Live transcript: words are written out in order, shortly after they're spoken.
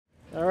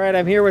right,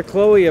 I'm here with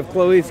Chloe of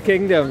Chloe's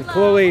Kingdom. Hello.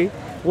 Chloe,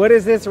 what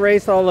is this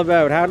race all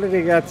about? How did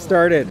it get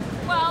started?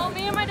 Well,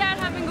 me and my dad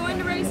have been going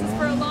to races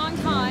for a long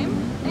time,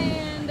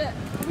 and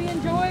we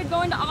enjoyed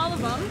going to all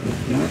of them.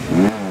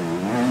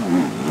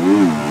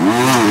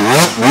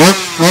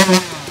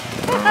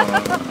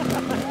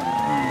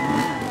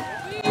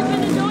 We've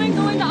been enjoying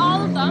going to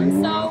all of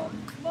them, so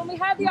when we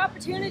had the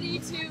opportunity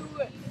to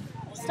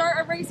start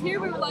a race here,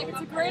 we were like,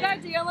 it's a great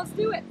idea, let's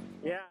do it.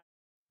 Yeah.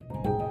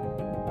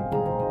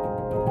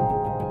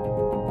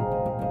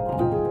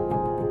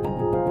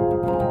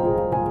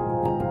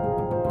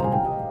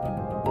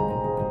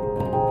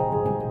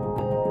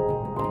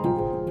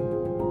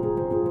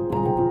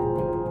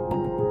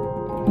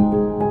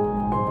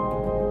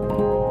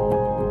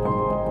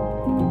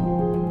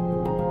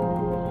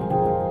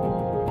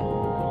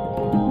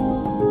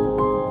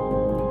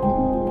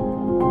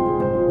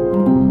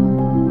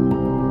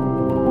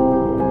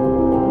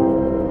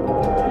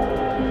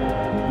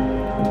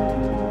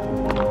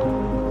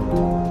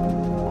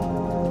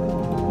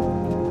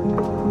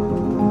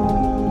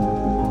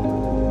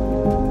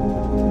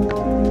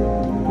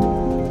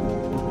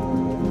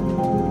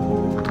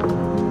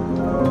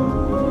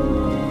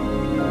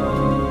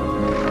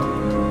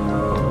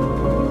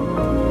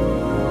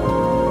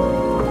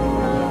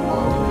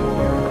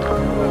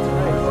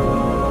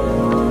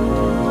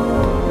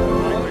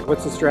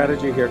 What's the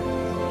strategy here?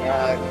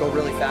 Go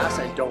really fast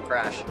and don't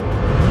crash.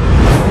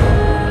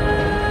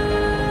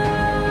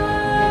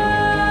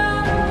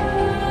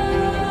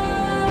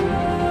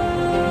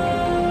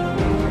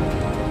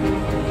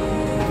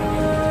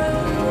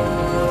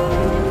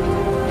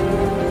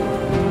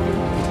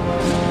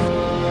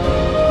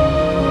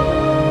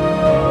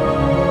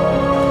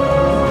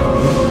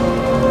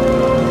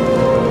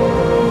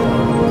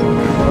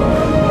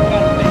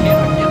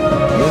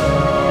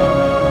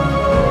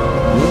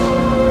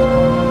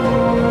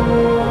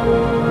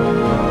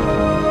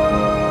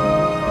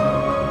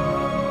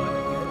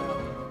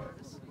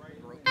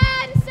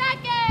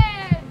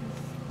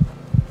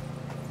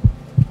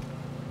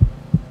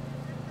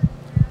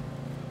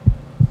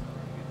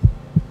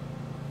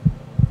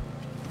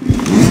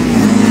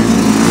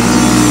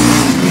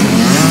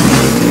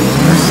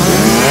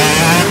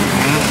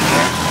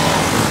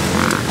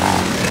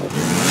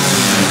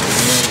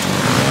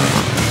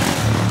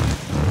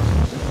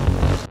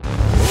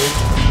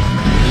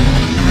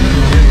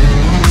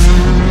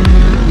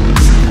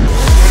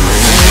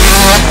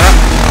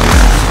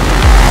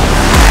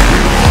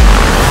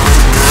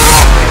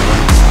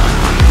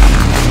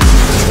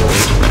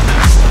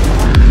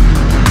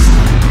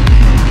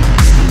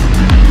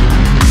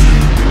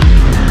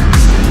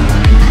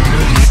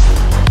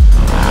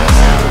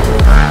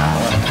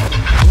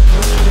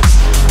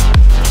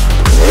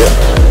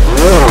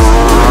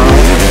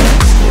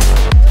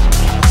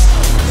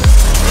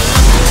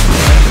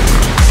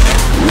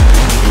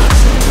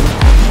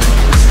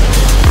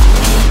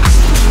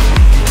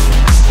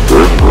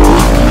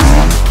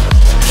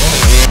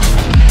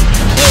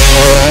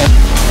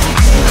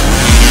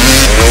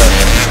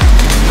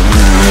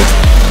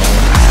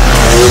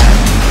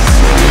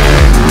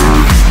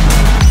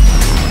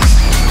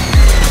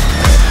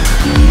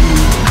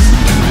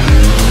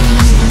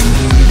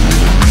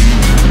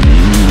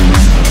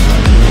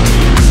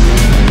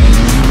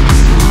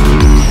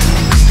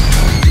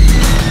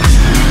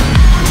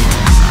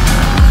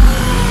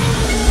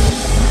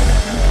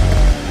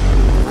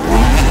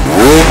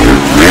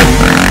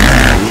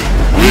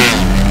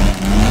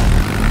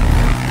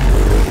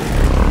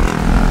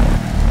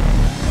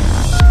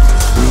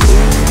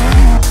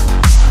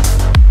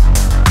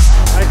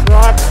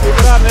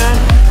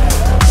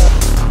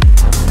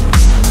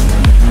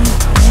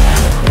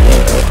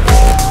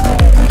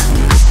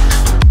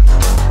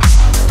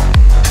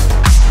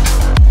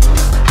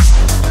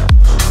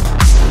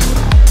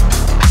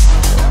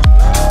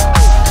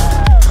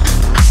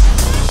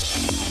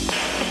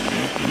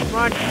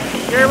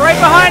 You're right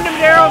behind him,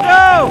 Daryl,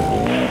 go!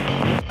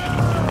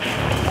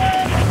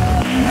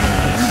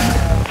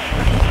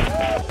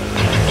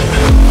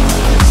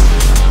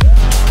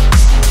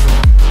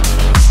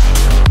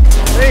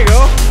 There you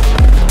go.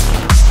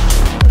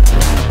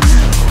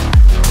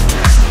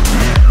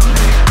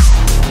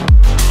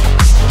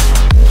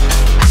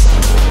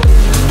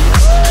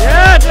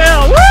 Yeah,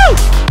 Daryl, woo!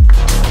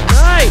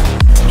 Nice!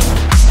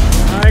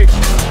 Nice.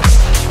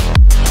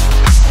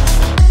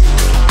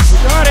 You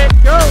got it,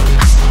 go!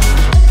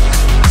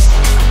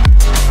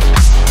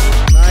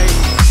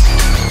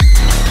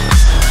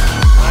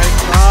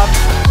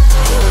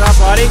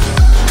 Buddy,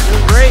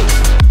 doing great.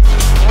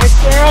 Nice,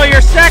 Daryl,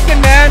 you're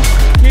second, man.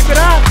 Keep it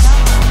up.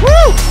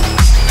 Woo!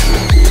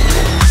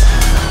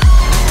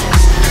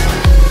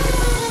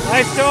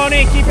 Nice,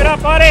 Tony. Keep it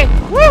up, buddy.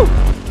 Woo!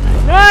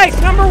 Nice,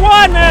 number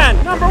one,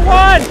 man. Number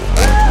one.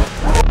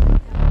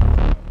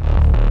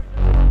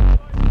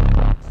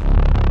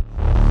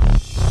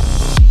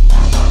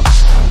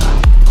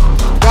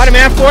 Got him,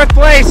 man. Fourth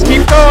place.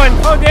 Keep going.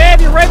 Oh, Dave,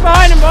 you're right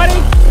behind him,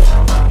 buddy.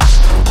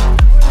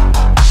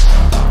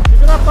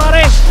 Keep it up,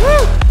 buddy.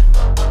 Woo!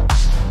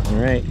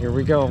 All right, here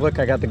we go. Look,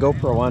 I got the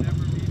GoPro on.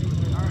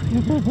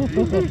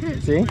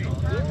 See?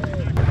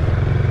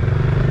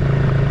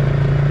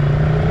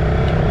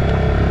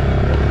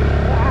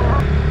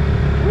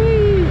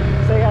 Whee!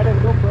 Say hi to the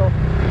GoPro.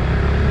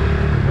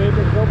 Wave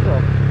to the GoPro.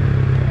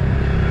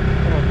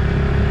 Come on.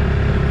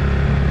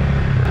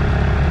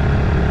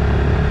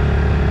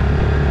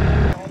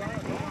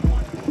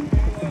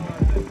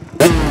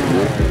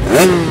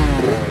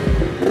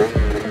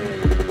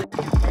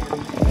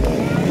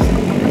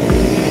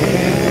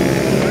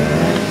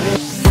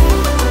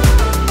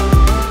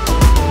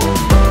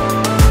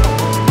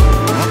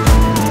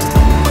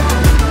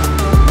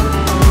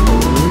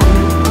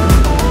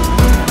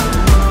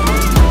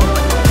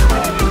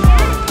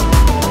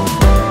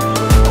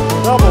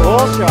 Double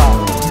hole shot.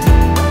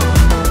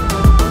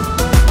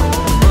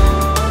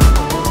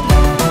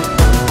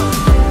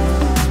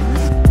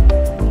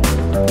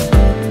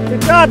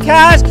 Good job,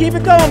 Kaz. Keep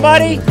it going,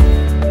 buddy.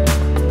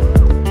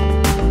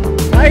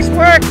 Nice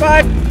work,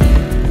 bud.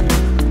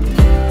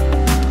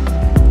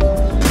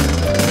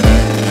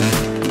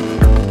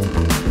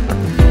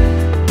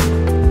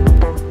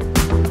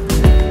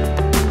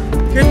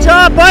 Good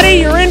job, buddy.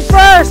 You're in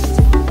first.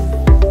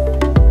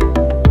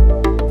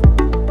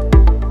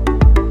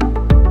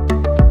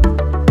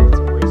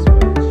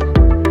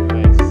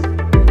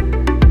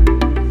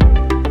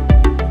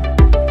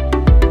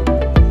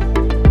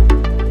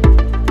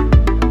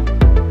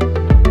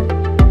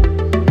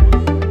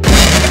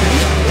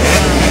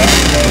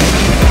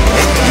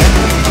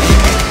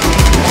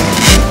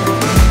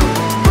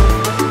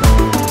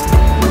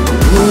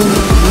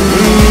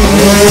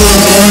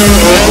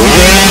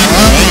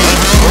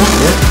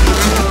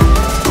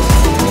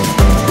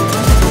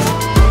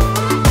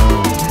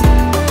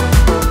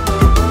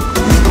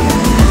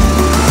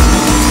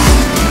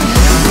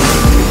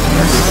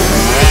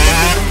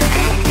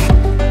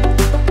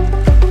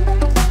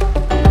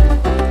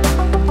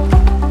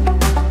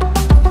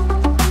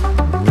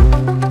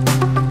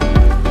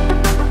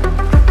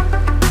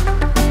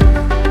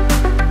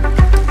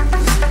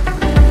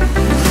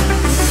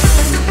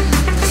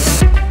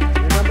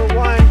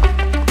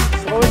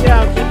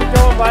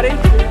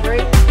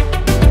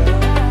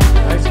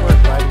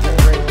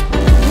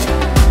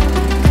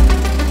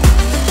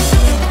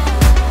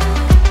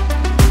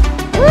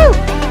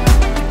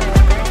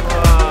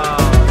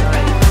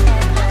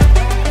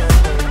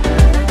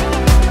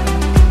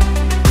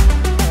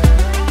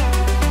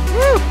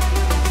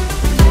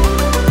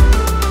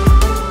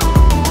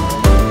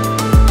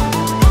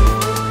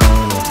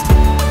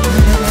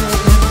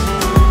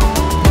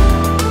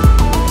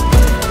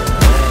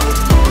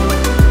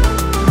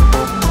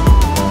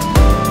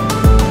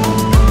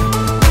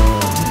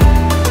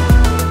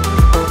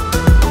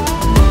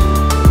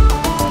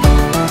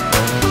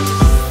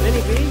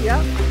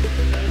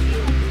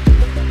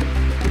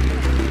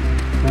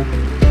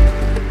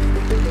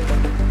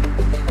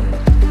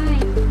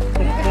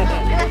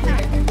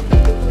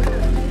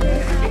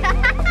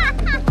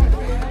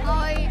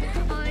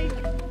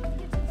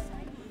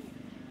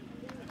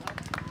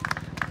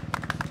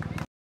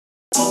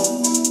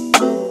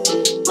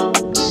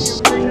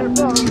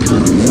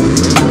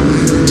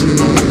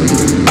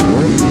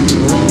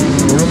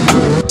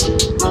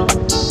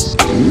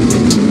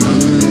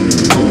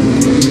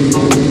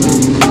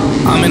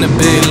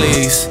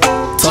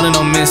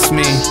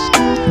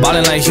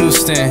 Ballin' like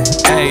Houston,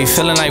 ayy,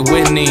 feeling like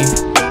Whitney.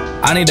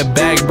 I need a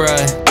bag, bruh,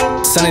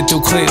 send it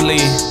through quickly.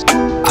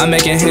 I'm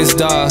making his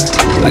dog,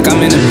 like I'm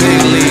in the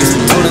big leagues.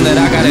 Told him that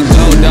I gotta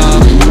go,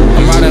 dog.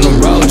 I'm riding the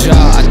road,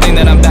 y'all. I think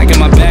that I'm back in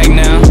my bag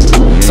now,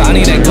 so I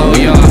need that go,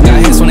 y'all. Got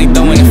hits when he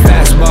throwing the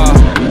fastball,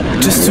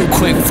 just too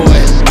quick for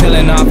it.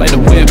 Peeling off like the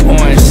whip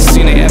orange.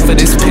 Seen the F for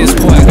this piss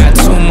poor. I got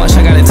too much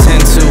I gotta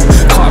tend to.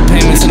 Car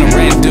payments and the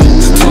rent due.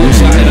 Told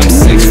y'all that I'm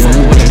 6 foot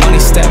with the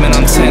money stabbing,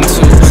 I'm 10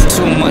 to.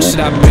 Too much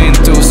that I've been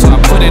through, so I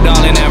put it all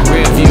in that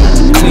rear view.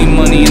 Clean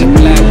money in the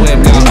black whip.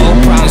 Got old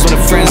problems with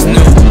the friends new.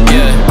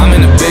 Yeah, I'm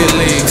in the big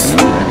leagues.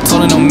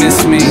 Told her don't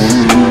miss me.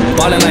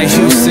 Ballin' like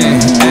Houston,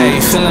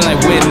 ayy, feeling like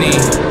Whitney.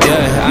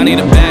 Yeah, I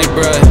need a bag,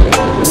 bruh,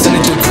 send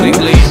it through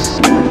quickly.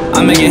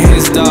 I'm making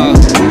his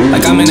dog,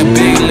 like I'm in the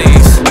big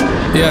leagues.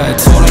 Yeah, I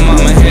told him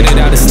I'ma hit it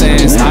out of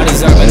stands. I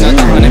deserve another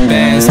 100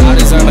 bands. I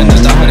deserve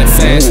another 100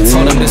 fans.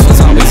 Told them this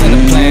was always in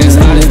the plans.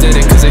 I just did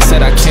it cause they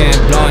said I can.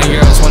 Blowing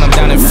euros when I'm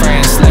down in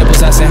France.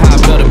 Labels asking how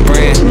I build a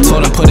brand.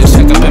 Told them put a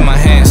check up in my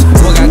hands.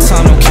 Boy got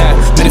time, no cap.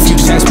 Made a few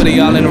chats but they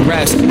all in the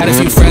raps. Had a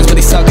few friends but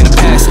they suck in the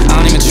past.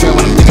 I don't even trip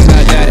when I'm thinking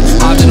about that.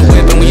 Hopped in the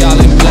whip and we all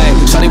in black.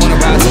 Shawty wanna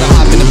ride till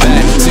I hop in the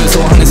back. 0 to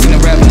 100 seen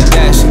the rap in the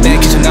dash. They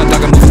ain't catching up,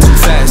 dog, I'm moving too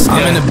fast.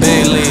 I'm in the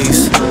big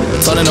leagues.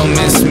 Told her don't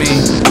miss me.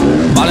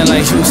 Ballin'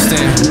 like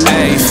Houston,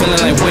 ayy,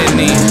 feeling like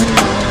Whitney.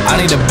 I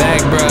need a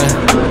bag,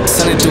 bruh,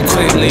 send it through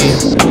quickly.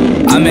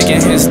 I'm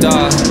making his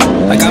dog,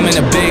 like I'm in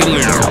a big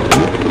league.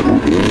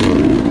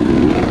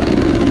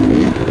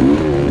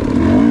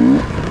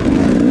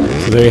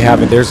 So there you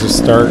have it. There's a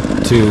start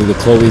to the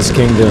Chloe's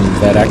Kingdom,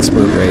 that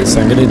expert race.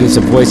 I'm going to do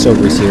some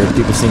voiceovers here.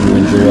 People seem to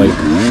enjoy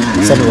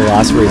some of the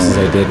last races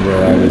I did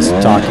where I was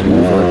talking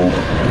over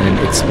and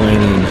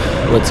explaining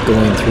what's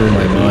going through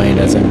my mind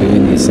as I'm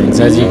doing these things.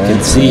 As you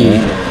can see,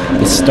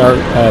 the start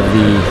of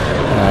the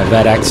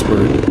Vet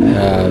Expert,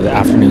 the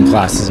afternoon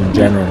classes in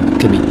general,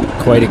 can be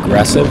quite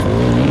aggressive,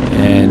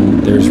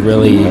 and there's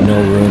really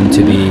no room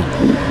to be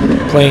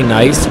playing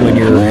nice when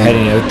you're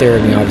heading out there.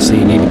 I mean, obviously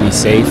you need to be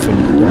safe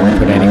and don't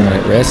put anyone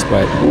at risk,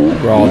 but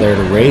we're all there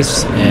to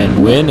race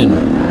and win, and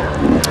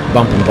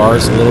bumping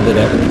bars a little bit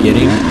at the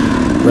beginning.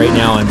 Right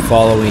now I'm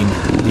following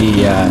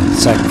the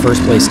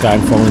first place guy.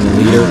 I'm following the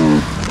leader.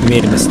 He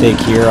made a mistake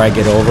here. I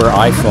get over,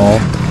 I fall,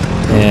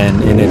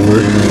 and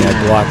inadvertently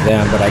I block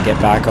them, but I get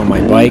back on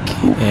my bike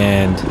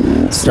and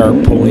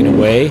start pulling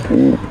away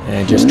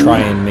and just try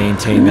and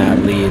maintain that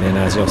lead. And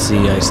as you'll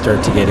see, I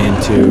start to get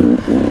into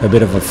a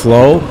bit of a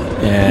flow,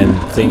 and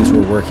things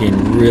were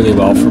working really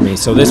well for me.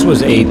 So this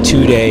was a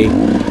 2-day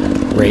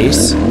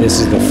race. This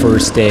is the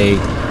first day.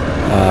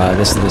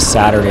 This is the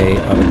Saturday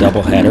of a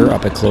doubleheader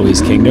up at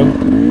Chloe's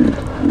Kingdom,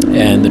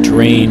 and the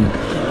terrain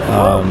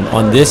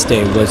on this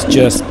day was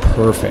just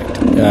perfect.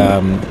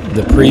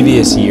 The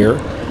previous year,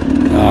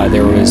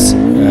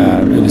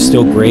 it was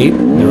still great.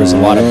 There was a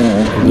lot of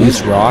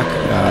loose rock.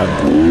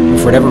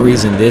 For whatever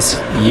reason, this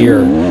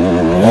year,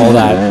 all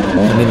that,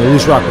 I mean, the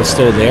loose rock was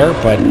still there,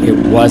 but it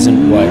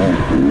wasn't what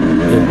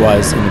it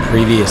was in the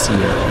previous year.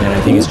 And I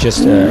think it's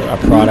just a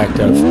product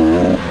of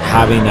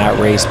having that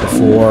race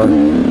before,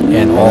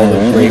 and all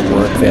the great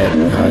work that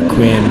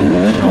Quinn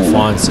and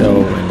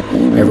Alfonso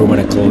and everyone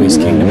at Chloe's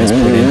Kingdom has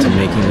put into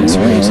making this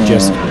race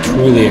just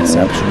truly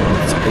exceptional.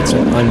 It's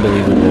an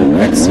unbelievable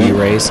XC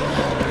race,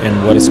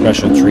 and what a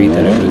special treat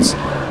that it was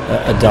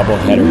a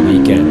double-header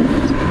weekend.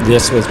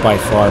 This was by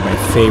far my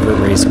favorite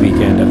race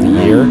weekend of the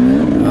year.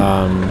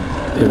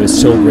 It was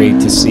so great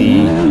to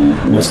see,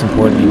 most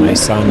importantly, my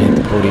son hit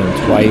the podium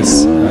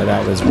twice.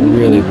 That was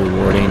really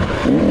rewarding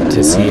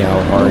to see how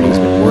hard he's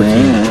been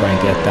working to try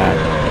and get that,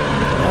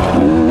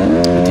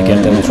 to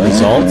get those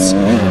results.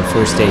 And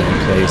first day he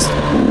placed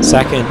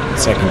second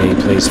day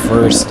he placed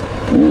first.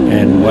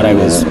 And what I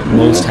was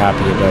most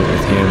happy about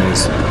with him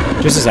is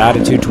just his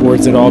attitude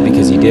towards it all,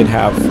 because he did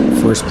have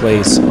first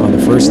place on the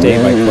first day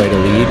by quite a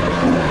lead,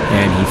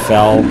 and he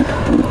fell,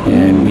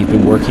 and we've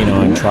been working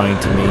on trying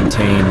to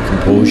maintain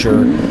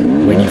composure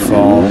when you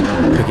fall,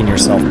 picking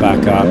yourself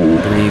back up,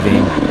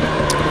 breathing,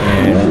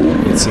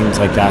 and it seems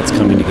like that's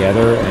coming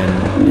together.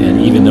 And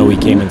even though he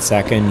came in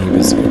second, he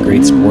was a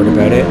great sport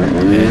about it,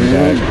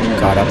 and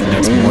got up the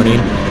next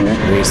morning,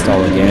 raced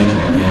all again,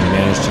 and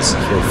managed to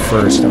secure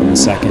first on the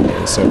second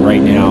day. So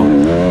right now,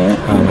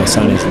 my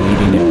son is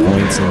leading in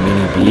points in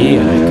Mini B,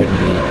 and I couldn't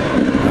be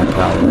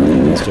prouder of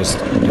him. He's just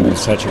doing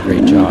such a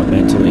great job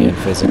mentally and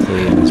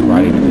physically, and his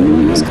riding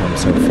ability has come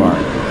so far.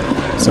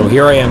 So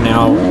here I am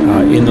now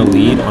in the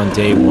lead on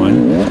day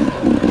one,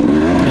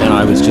 and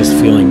I was just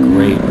feeling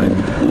great.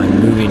 I'm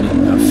moving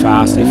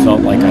fast. I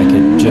felt like I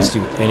could just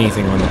do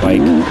anything on the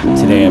bike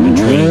today. I've been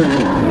training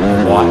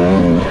a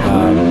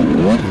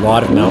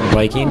lot of mountain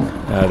biking.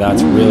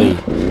 That's really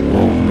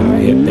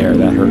hit there.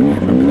 That hurt. I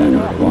remember that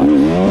hurt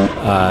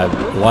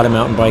a lot of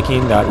mountain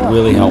biking. That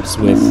really helps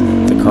with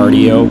the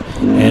cardio,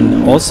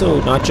 and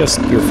also not just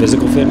your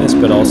physical fitness,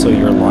 but also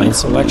your line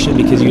selection,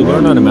 because you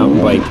learn on a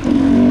mountain bike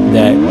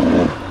that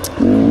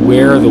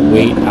where the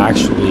weight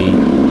actually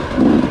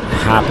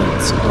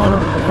happens on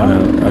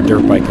a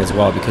dirt bike as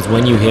well, because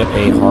when you hit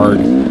a hard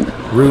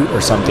route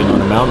or something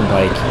on a mountain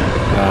bike,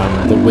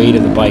 the weight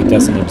of the bike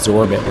doesn't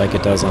absorb it like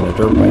it does on a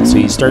dirt bike. So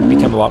you start to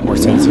become a lot more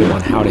sensitive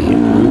on how to hit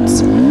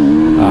routes,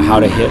 how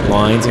to hit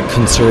lines, and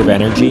conserve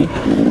energy,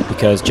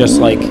 because just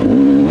like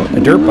a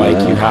dirt bike,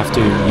 you have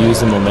to use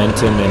the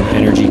momentum, and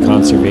energy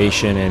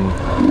conservation and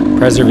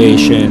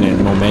preservation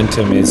and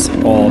momentum is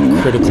all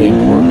critically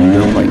important in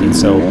dirt biking.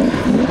 So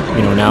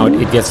you know, now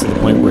it gets to the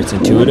point where it's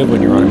intuitive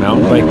when you're on a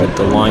mountain bike, but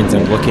the lines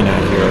I'm looking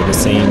at here are the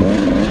same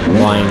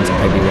lines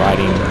I'd be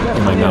riding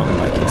in my mountain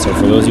biking. So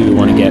for those of you who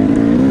want to get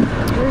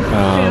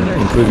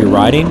improve your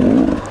riding,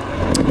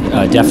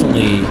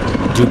 definitely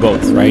do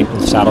both, right?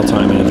 Saddle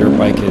time in a dirt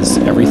bike is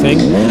everything,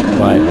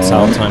 but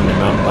saddle time in a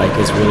mountain bike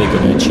is really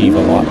going to achieve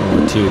a lot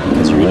more too,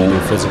 because you're going to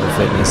do physical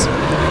fitness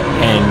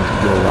and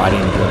your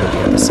riding ability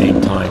at the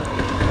same time.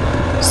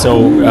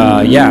 So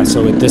yeah,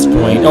 so at this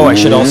point, oh, I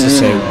should also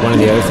say one of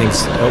the other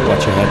things, oh,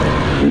 watch your head.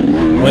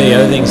 One of the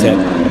other things that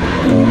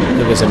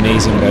was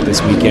amazing about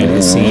this weekend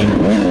is seeing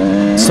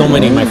so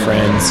many of my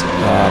friends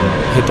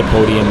hit the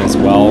podium as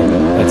well.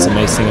 That's the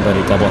nice thing about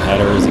a double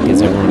header, is it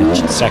gives everyone a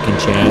second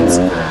chance,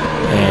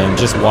 and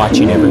just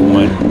watching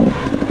everyone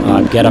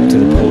get up to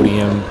the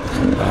podium,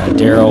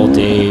 Daryl,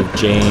 Dave,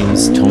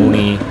 James,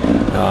 Tony,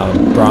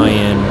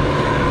 Brian,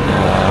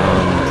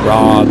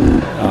 Rob,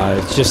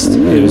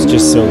 it was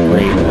just so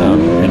great,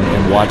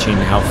 and watching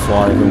how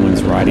far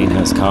everyone's riding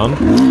has come.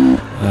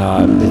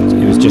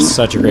 It was just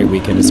such a great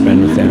weekend to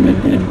spend with them,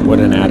 and what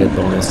an added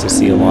bonus to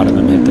see a lot of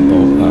them hit the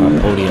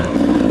podium.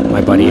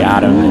 My buddy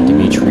Adam and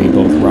Dimitri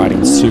both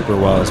riding super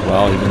well as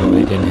well, even though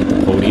they didn't hit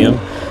the podium.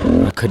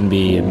 I couldn't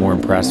be more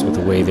impressed with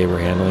the way they were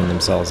handling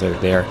themselves out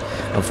there.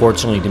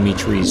 Unfortunately,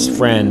 Dimitri's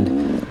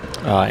friend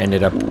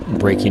ended up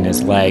breaking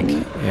his leg,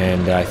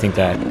 and I think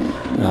that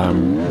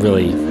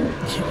really,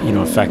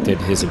 affected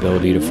his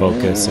ability to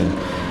focus.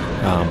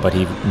 And but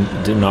he,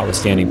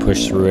 notwithstanding,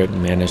 pushed through it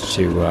and managed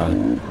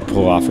to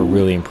pull off a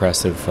really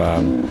impressive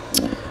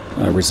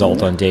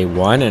result on day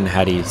 1. And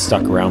had he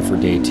stuck around for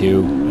day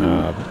 2,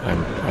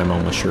 I'm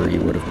almost sure he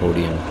would have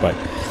podiumed. But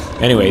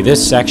anyway,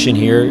 this section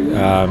here,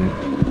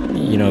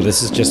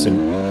 this is just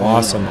an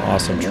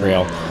awesome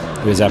trail.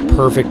 It was that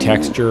perfect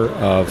texture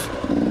of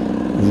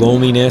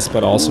loaminess,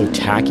 but also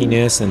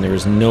tackiness, and there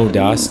was no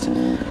dust,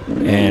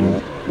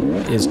 and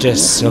it's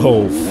just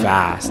so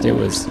fast. It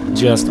was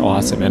just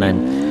awesome, and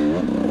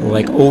I'm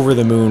like over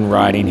the moon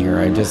riding here.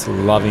 I'm just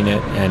loving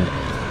it, and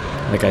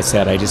like I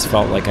said, I just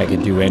felt like I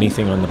could do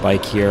anything on the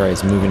bike here. I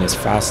was moving as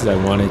fast as I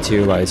wanted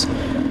to. I was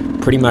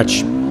pretty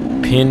much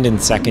pinned in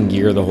 2nd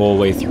gear the whole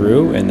way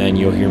through, and then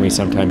you'll hear me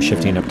sometimes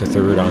shifting up to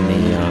 3rd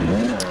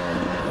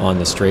on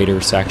the straighter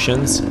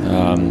sections.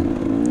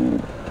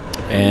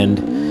 And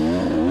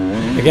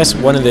I guess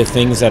one of the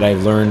things that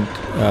I've learned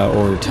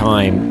over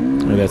time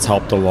that's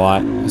helped a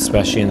lot,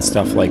 especially in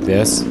stuff like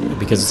this,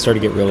 because it started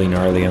to get really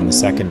gnarly on the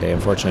 2nd day.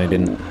 Unfortunately, I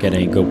didn't get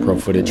any GoPro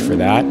footage for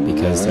that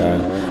because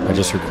I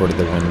just recorded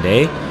the 1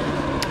 day.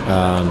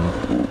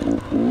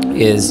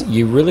 Is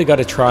you really got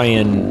to try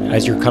and,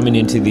 as you're coming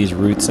into these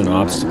routes and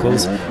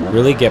obstacles,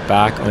 really get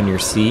back on your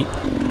seat.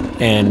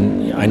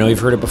 And I know you've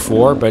heard it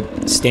before,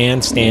 but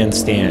stand.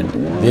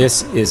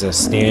 This is a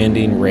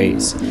standing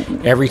race.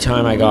 Every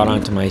time I got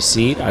onto my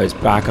seat, I was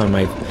back on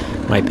my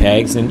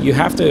pegs, and you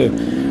have to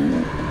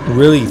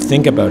really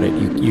think about it.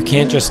 You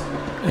can't just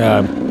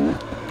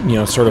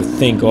sort of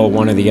think, oh,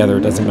 one or the other,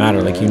 it doesn't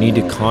matter. Like, you need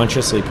to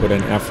consciously put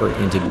an effort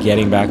into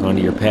getting back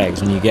onto your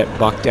pegs. When you get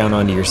bucked down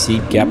onto your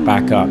seat, get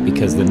back up,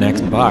 because the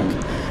next buck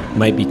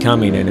might be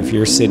coming, and if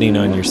you're sitting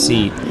on your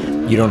seat,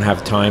 you don't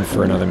have time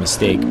for another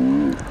mistake.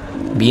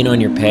 Being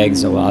on your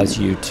pegs allows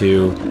you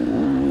to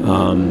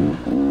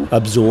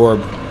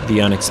absorb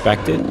the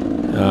unexpected.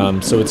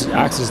 So it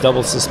acts as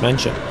double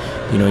suspension.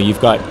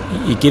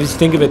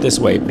 Think of it this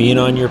way: being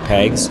on your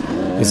pegs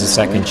is a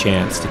second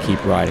chance to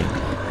keep riding,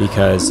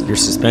 because your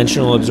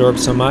suspension will absorb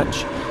so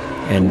much,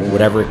 and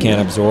whatever it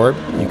can't absorb,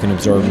 you can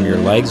absorb in your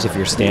legs if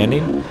you're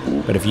standing.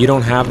 But if you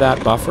don't have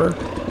that buffer,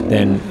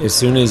 then as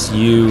soon as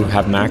you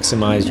have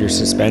maximized your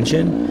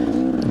suspension,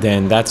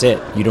 then that's it.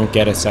 You don't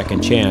get a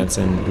second chance,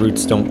 and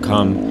routes don't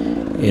come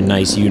in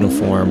nice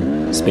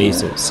uniform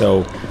spaces.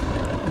 So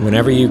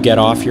whenever you get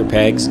off your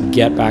pegs,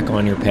 get back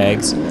on your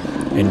pegs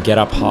and get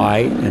up high.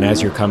 And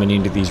as you're coming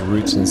into these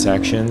routes and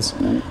sections,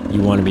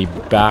 you want to be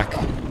back.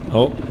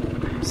 Oh,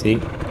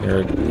 see,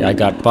 I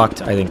got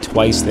bucked, I think,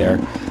 twice there,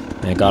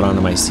 and I got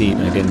onto my seat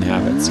and I didn't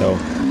have it. So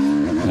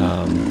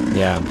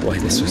yeah, boy,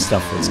 this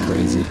stuff was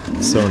crazy.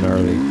 So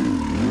gnarly.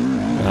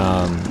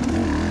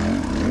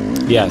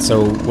 Yeah,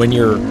 so when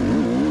you're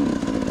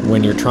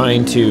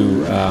trying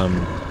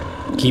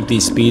to keep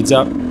these speeds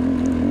up,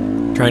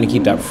 trying to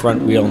keep that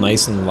front wheel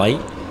nice and light,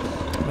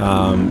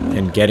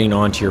 and getting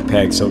onto your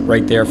peg. So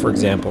right there, for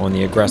example, on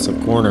the aggressive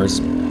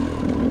corners,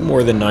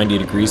 more than 90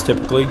 degrees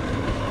typically,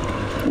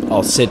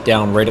 I'll sit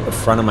down right at the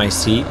front of my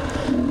seat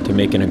to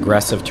make an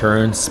aggressive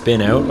turn,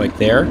 spin out like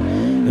there,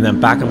 and then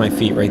back on my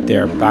feet right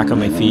there, back on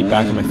my feet,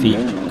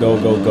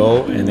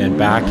 go, and then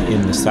back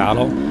in the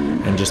saddle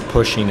and just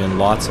pushing in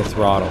lots of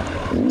throttle.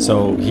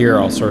 So here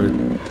I'll sort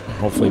of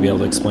hopefully be able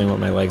to explain what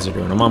my legs are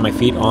doing. I'm on my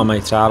feet, on my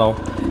saddle,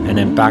 and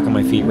then back on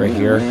my feet right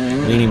here,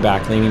 leaning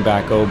back,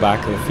 go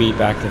back to the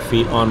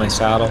feet, on my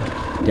saddle,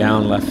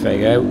 down, left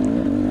leg out,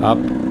 up,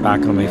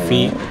 back on my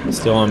feet,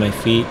 still on my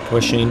feet,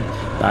 pushing,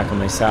 back on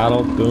my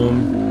saddle,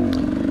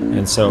 boom.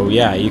 And so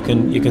yeah, you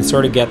can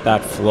sort of get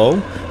that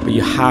flow, but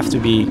you have to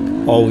be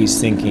always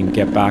thinking,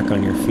 get back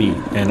on your feet.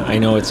 And I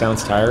know it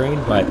sounds tiring,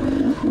 but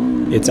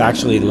it's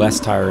actually less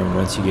tiring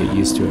once you get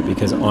used to it,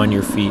 because on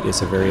your feet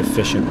is a very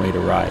efficient way to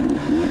ride.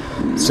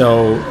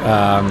 So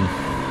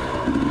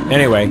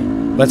anyway,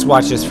 let's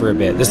watch this for a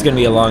bit. This is going to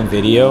be a long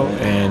video,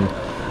 and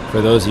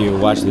for those of you who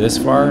watched this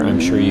far, I'm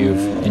sure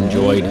you've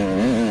enjoyed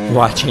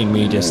watching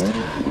me just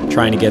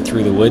trying to get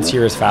through the woods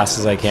here as fast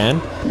as I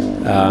can.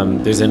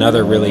 There's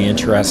another really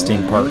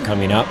interesting part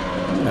coming up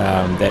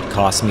that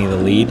cost me the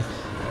lead,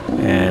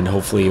 and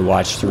hopefully you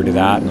watch through to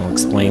that, and I'll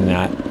explain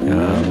that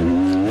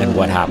and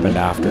what happened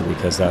after,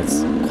 because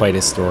that's quite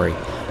a story.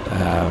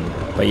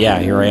 But yeah,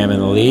 here I am in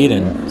the lead,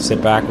 and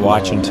sit back,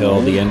 watch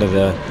until the end of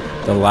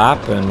the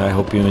lap, and I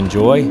hope you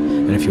enjoy.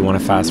 And if you want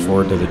to fast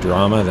forward to the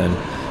drama, then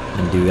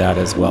do that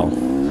as well.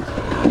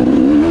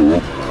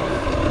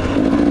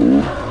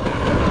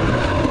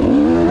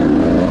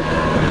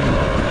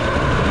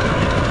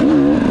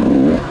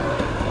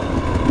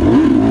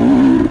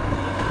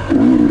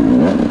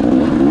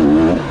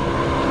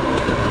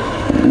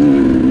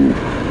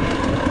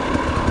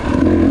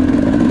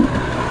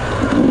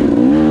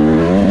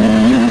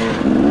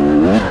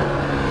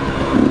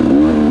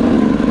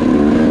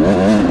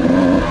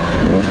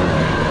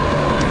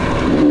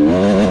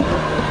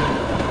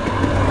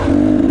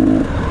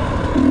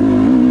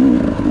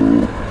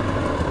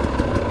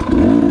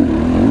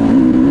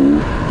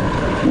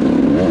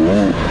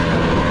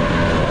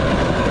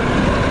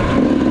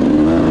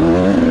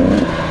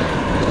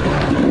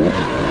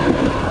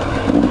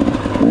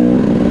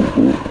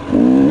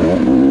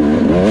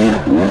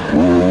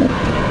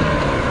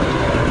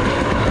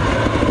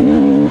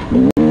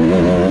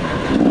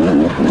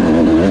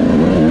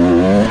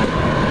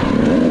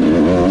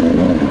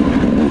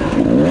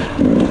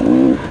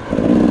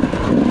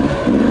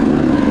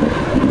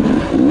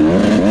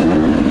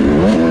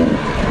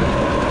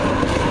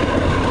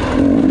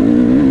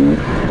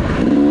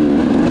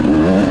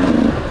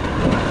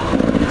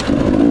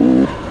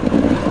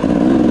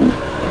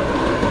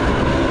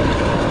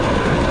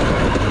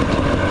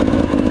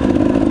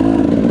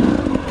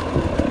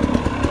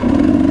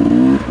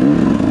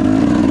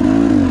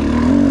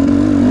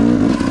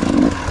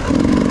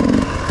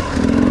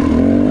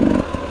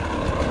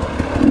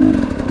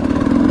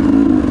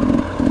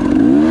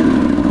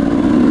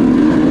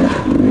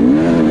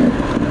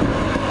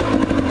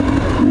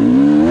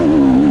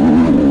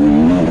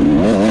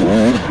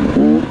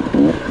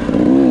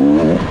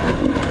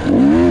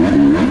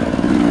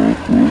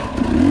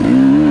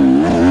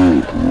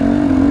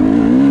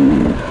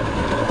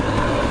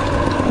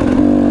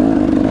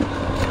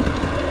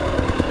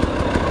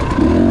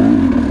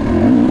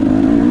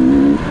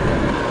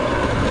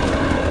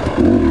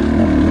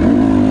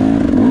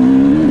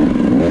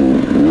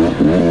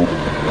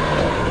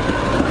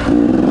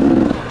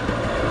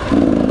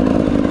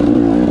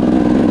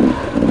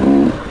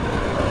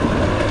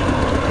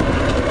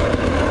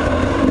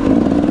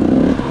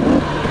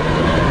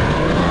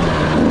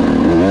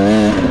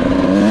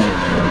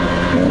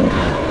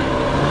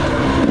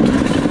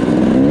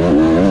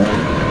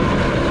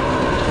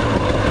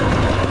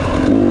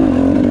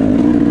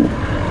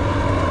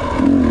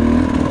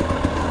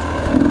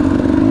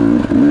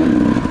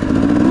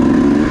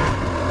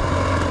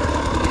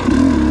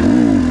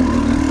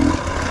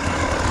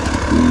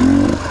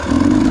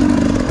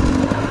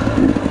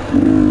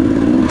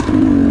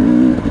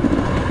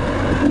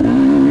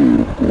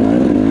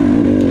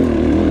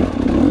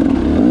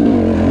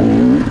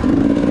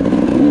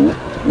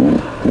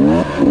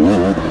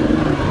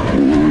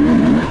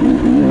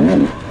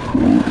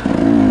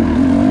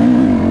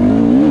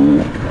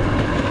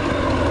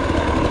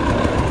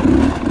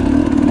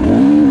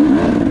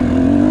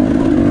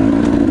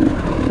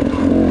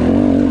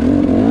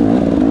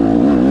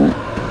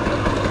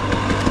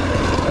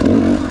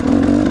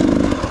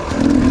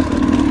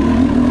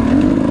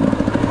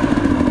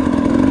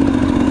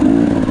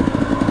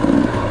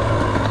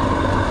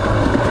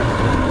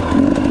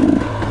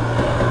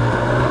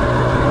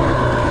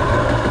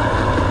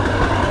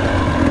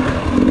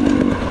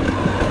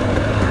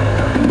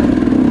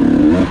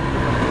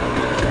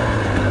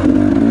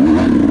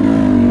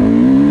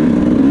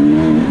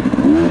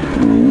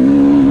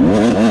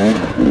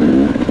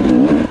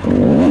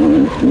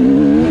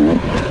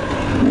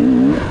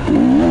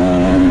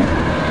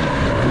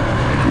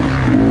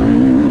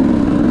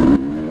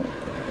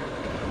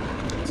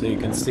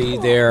 can see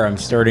there, I'm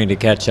starting to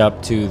catch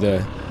up to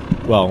the,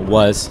 well,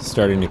 was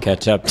starting to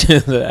catch up to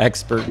the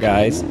expert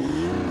guys.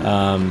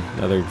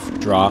 Another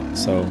drop,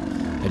 so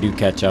I do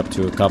catch up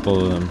to a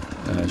couple of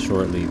them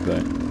shortly,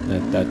 but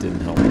that didn't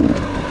help.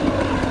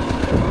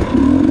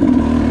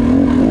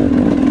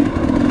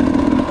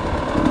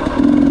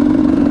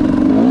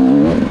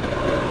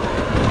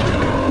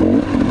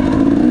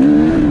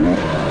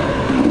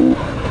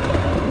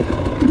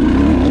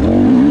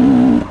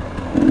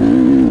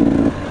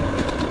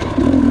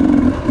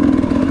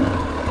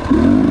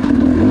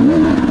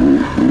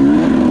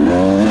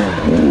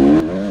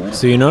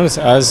 So you notice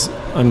as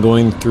I'm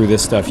going through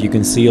this stuff, you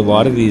can see a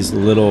lot of these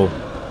little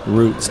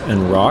roots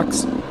and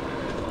rocks.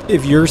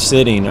 If you're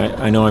sitting,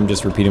 I know I'm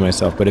just repeating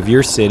myself, but if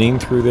you're sitting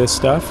through this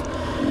stuff,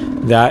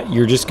 that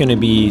you're just going to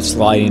be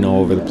sliding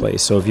all over the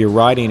place. So if you're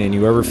riding and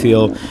you ever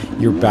feel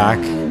your back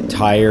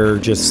tire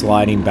just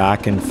sliding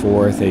back and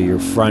forth or your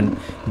front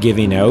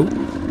giving out,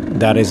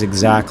 that is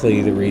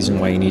exactly the reason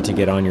why you need to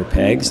get on your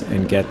pegs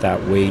and get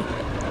that weight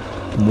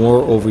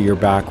more over your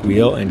back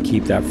wheel and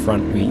keep that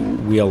front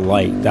wheel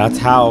light. That's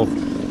how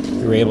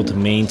you're able to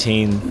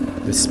maintain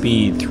the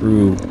speed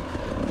through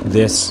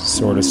this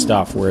sort of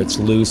stuff where it's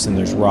loose and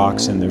there's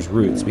rocks and there's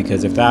roots,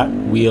 because if that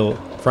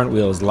front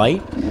wheel is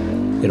light,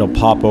 it'll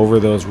pop over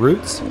those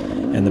roots,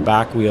 and the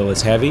back wheel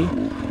is heavy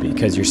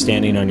because you're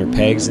standing on your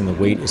pegs and the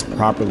weight is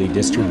properly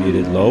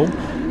distributed low.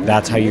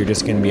 That's how you're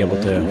just going to be able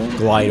to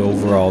glide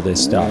over all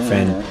this stuff.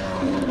 And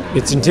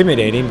it's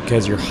intimidating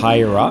because you're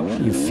higher up,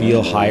 you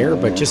feel higher,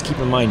 but just keep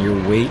in mind your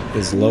weight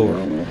is lower.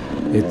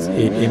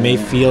 It may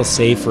feel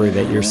safer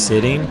that you're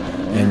sitting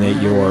and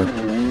that your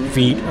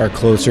feet are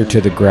closer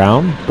to the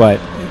ground, but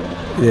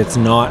it's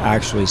not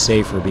actually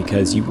safer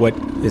because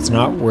it's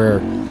not where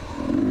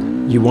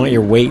you want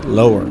your weight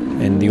lower,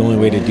 and the only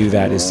way to do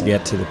that is to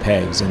get to the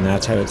pegs, and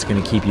that's how it's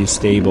going to keep you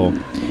stable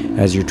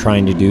as you're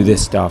trying to do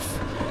this stuff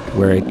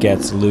where it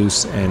gets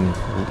loose and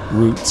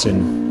roots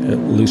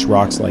and loose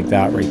rocks like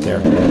that right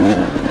there.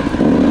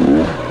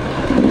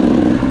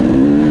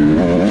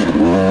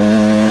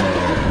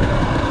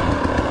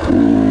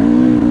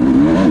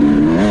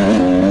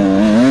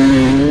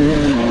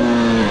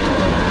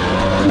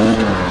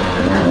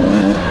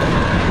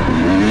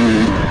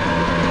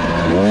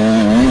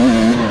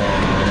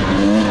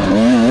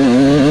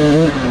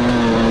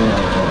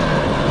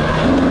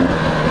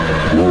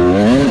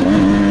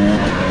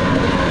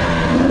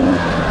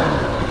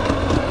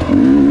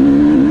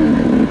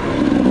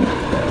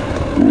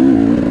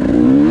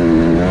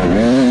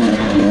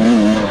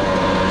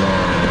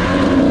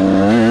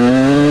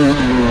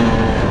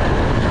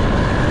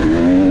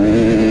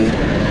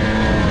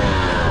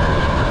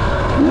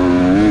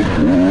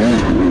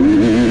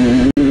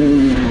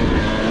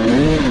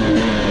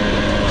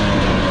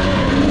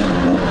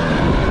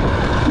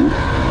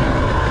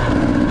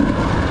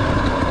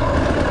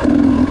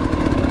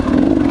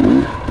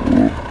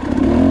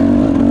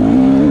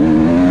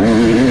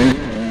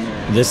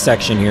 This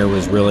section here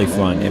was really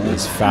fun. It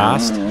was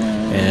fast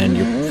and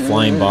you're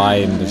flying by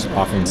and there's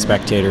often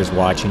spectators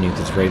watching you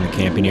because it's right in the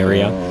camping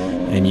area,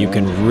 and you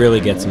can really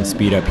get some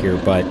speed up here,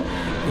 but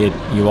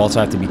you also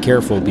have to be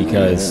careful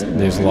because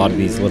there's a lot of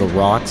these little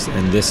rocks,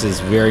 and this is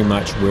very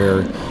much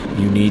where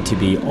you need to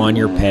be on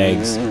your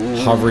pegs,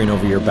 hovering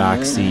over your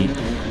back seat,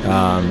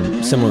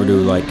 similar to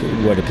like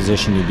what a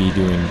position you'd be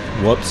doing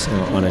whoops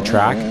on a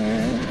track,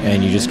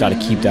 and you just got to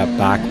keep that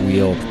back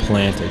wheel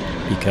planted,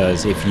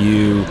 because if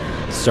you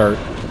start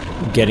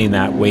getting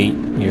that weight,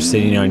 you're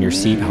sitting on your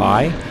seat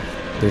high,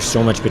 there's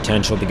so much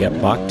potential to get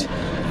bucked,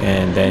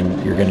 and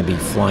then you're going to be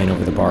flying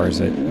over the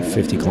bars at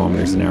 50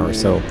 kilometers an hour.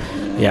 So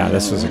yeah,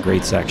 this was a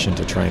great section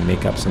to try and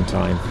make up some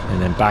time, and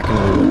then back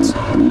into the woods.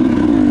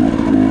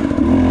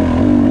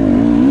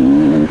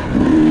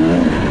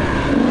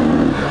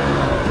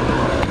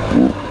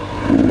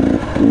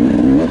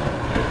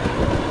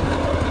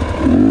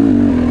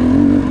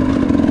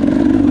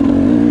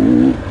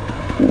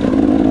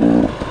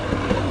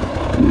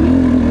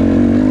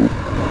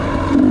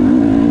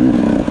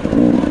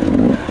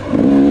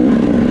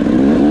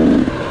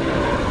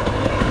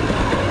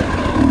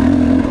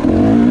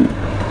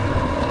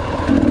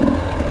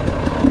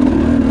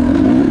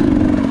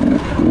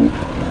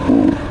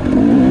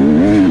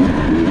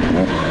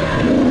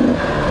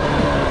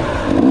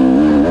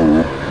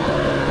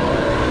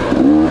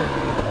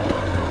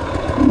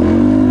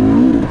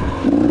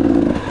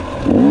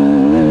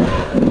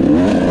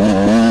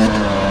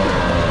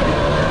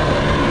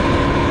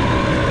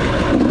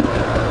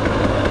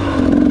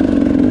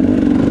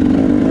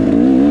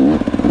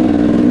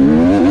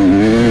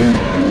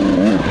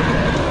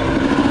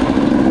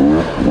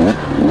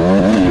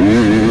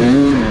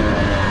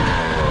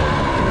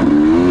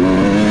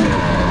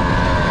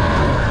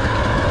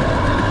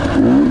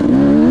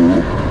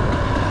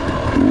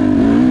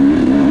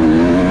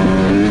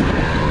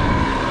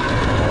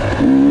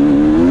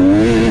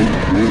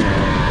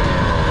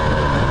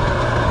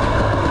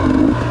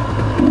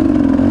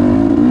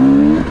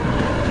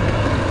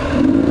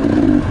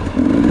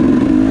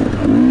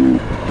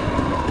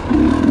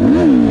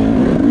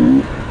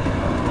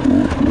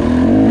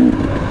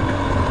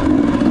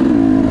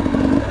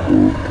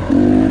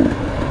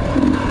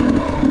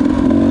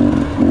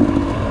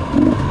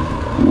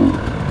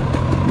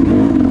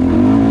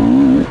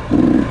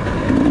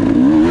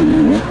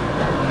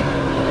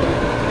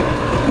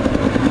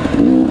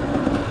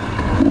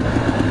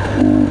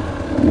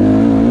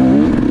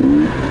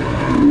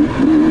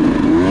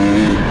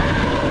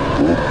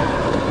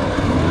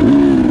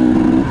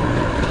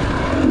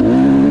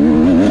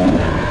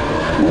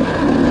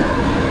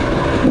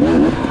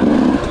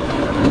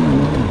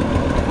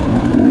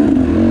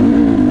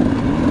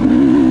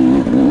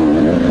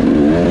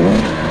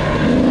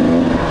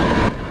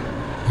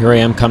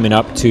 am coming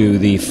up to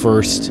the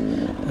first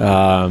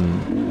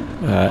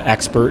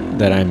expert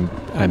that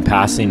I'm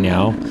passing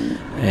now,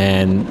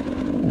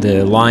 and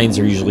the lines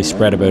are usually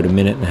spread about 1.5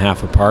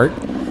 minutes apart.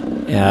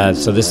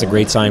 So this is a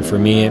great sign for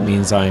me. It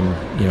means I'm,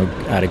 you know,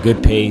 at a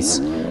good pace,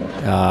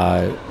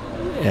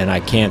 and I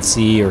can't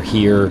see or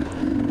hear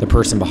the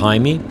person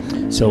behind me.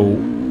 So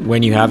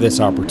when you have this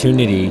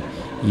opportunity,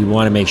 you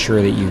want to make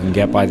sure that you can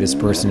get by this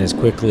person as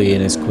quickly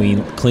and as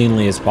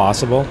cleanly as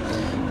possible,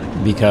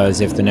 because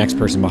if the next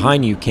person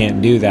behind you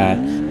can't do that,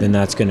 then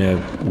that's going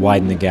to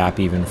widen the gap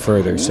even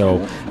further.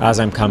 So as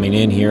I'm coming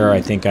in here,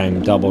 I think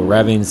I'm double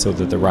revving so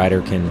that the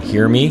rider can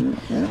hear me,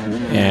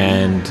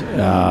 and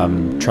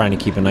trying to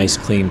keep a nice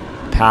clean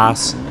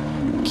pass,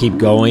 keep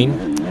going,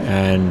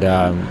 and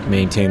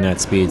maintain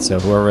that speed. So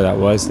whoever that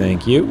was,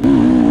 thank you.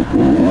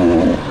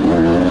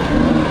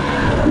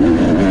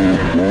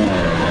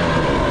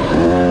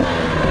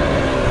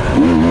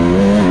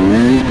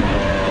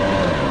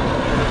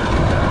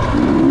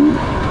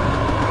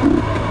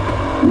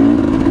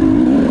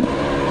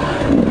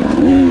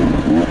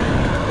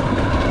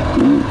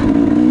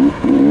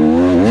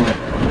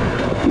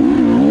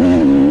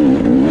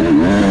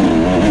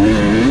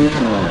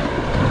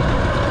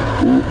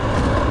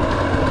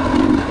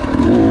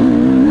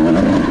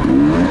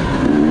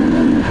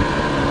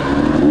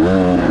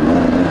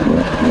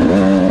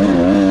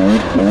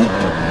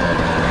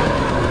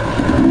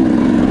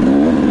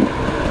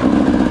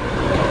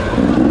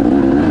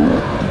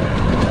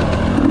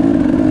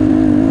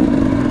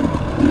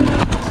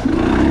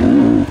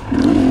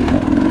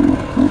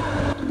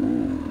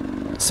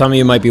 Some of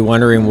you might be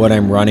wondering what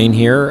I'm running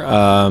here.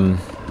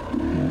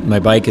 My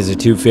bike is a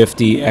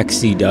 250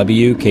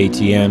 XCW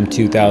KTM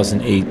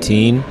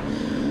 2018.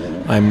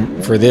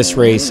 For this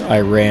race,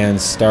 I ran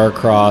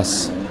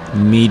Starcross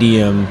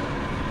medium,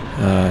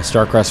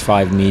 Starcross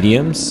 5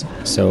 mediums,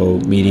 so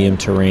medium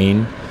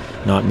terrain,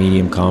 not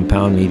medium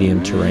compound,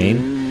 medium terrain.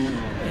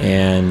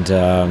 And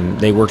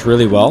they worked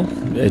really well.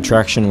 The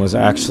traction was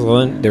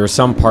excellent. There were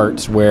some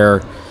parts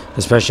where,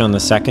 especially on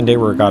the second day,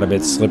 where it got a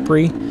bit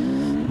slippery,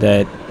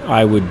 that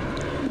I would,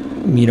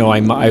 you know,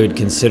 I would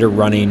consider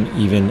running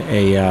even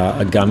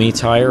a gummy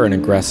tire, an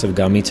aggressive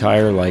gummy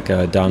tire like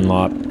a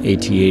Dunlop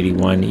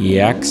AT81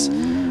 EX.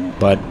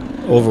 But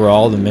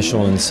overall, the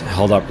Michelin's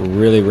held up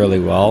really, really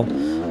well.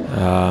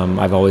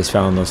 I've always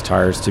found those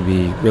tires to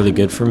be really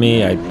good for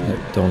me. I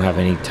don't have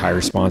any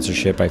tire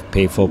sponsorship. I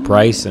pay full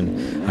price,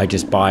 and I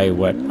just buy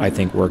what I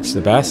think works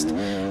the best.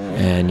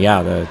 And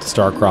yeah, the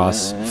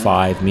Starcross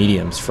 5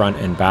 mediums, front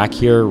and back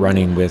here,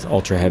 running with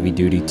ultra heavy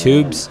duty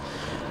tubes.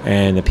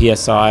 And the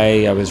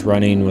PSI I was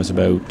running was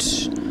about,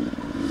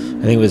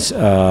 I think it was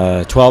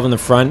 12 in the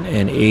front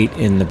and 8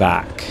 in the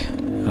back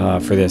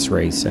for this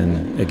race.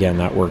 And again,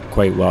 that worked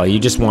quite well. You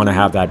just want to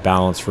have that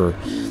balance for,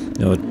 you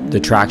know,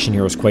 the traction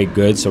here was quite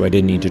good, so I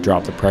didn't need to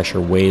drop the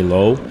pressure way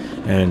low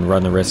and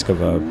run the risk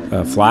of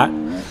a flat.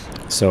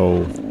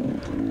 So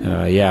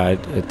yeah,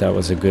 that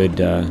was a good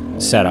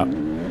setup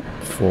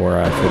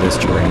for this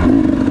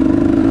terrain.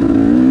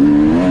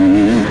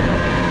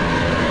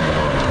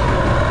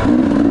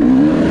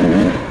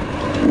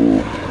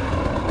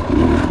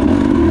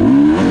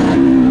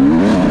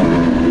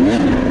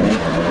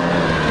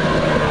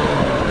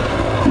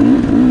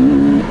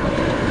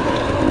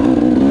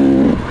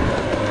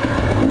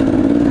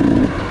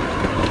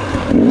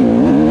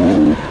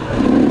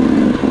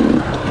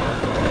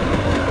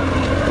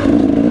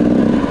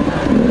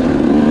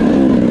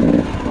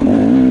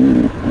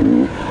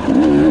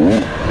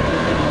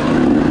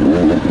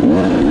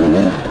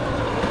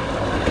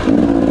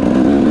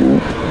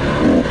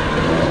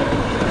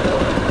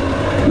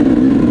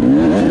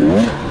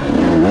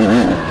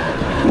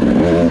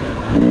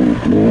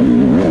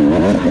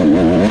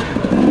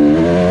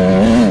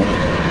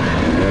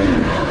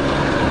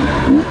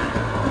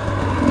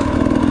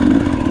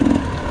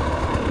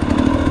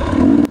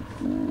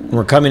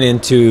 We're coming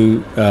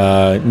into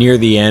near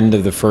the end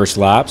of the first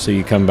lap, so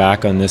you come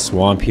back on this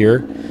swamp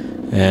here,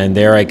 and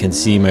there I can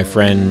see my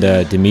friend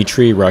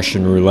Dimitri,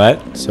 Russian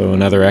Roulette, so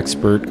another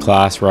expert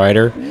class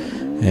rider,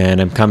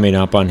 and I'm coming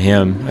up on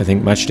him, I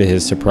think much to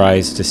his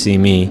surprise to see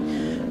me.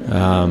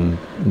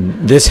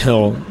 This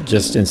hill,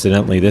 just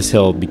incidentally, this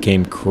hill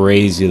became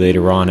crazy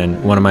later on,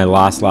 and one of my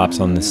last laps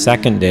on the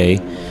second day,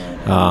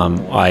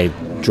 I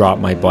dropped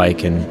my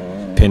bike and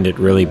pinned it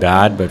really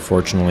bad, but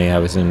fortunately I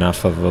was in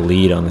enough of a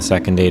lead on the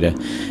second day to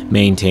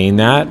maintain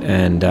that,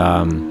 and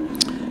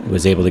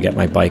was able to get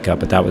my bike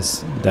up, but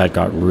that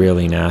got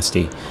really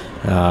nasty.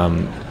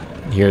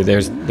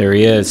 There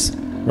he is,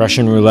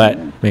 Russian Roulette.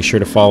 Make sure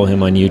to follow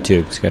him on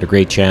YouTube. He's got a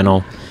great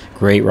channel,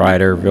 great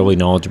rider, really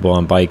knowledgeable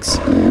on bikes.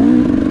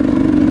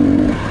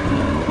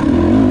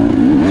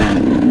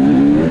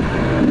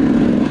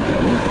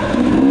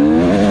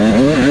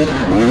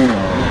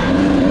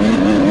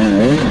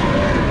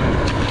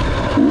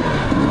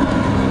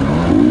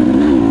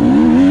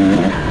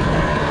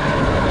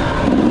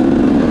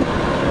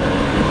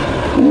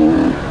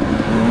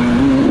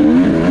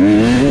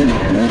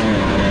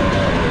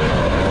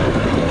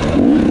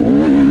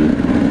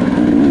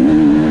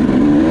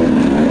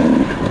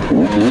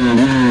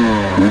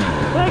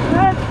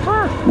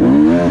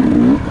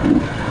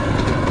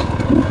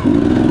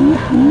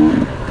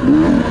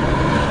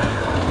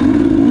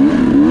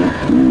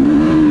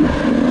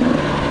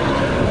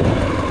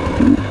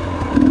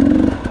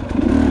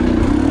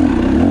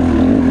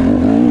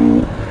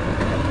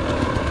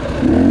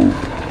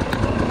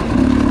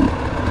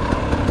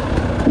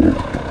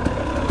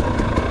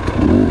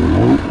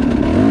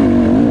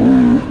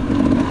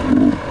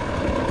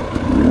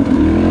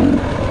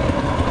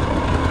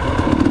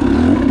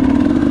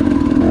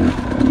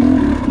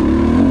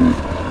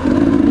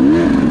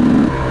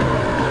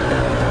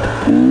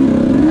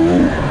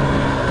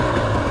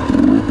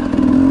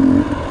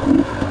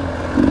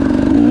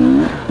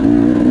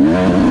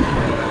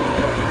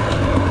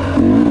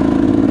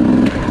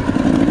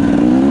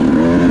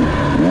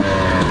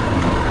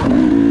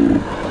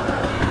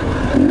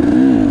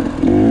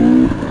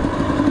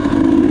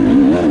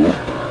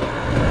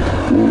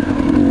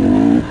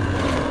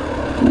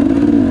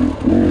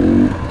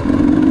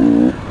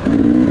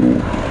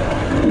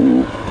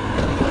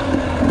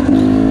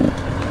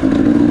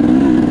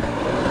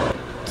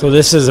 So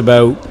this is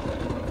about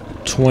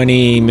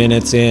 20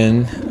 minutes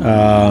in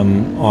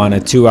on a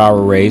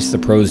 2-hour race. The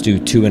pros do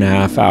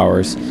 2.5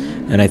 hours,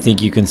 and I think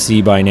you can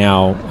see by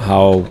now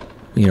how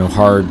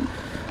hard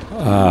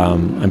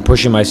I'm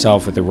pushing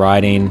myself with the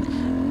riding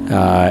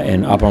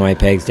and up on my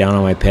pegs, down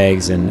on my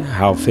pegs, and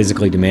how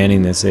physically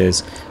demanding this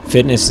is.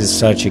 Fitness is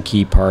such a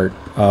key part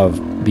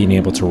of being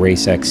able to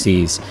race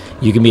XCs.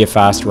 You can be a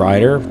fast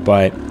rider,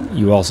 but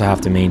you also have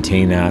to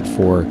maintain that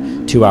for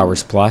 2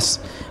 hours plus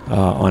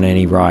on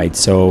any ride.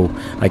 So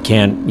I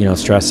can't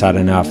stress that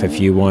enough. If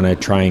you want to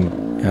try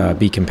and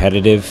be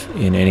competitive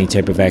in any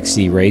type of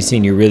XC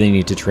racing, you really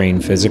need to train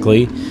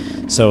physically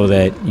so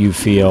that you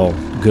feel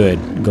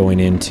good going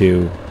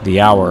into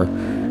the hour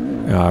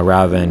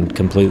rather than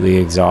completely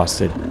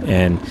exhausted.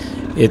 And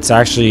it's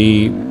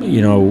actually,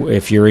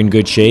 if you're in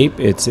good shape,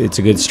 it's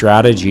a good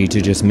strategy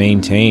to just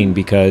maintain,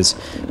 because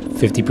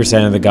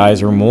 50% of the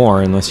guys or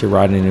more, unless you're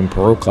riding in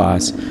pro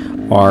class,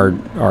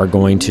 are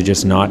going to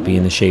just not be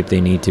in the shape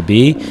they need to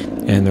be,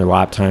 and their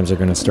lap times are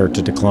going to start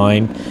to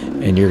decline,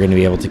 and you're going to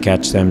be able to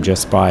catch them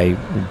just by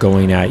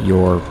going at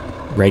your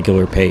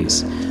regular pace.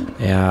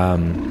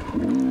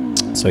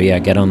 So yeah,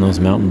 get on those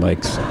mountain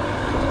bikes.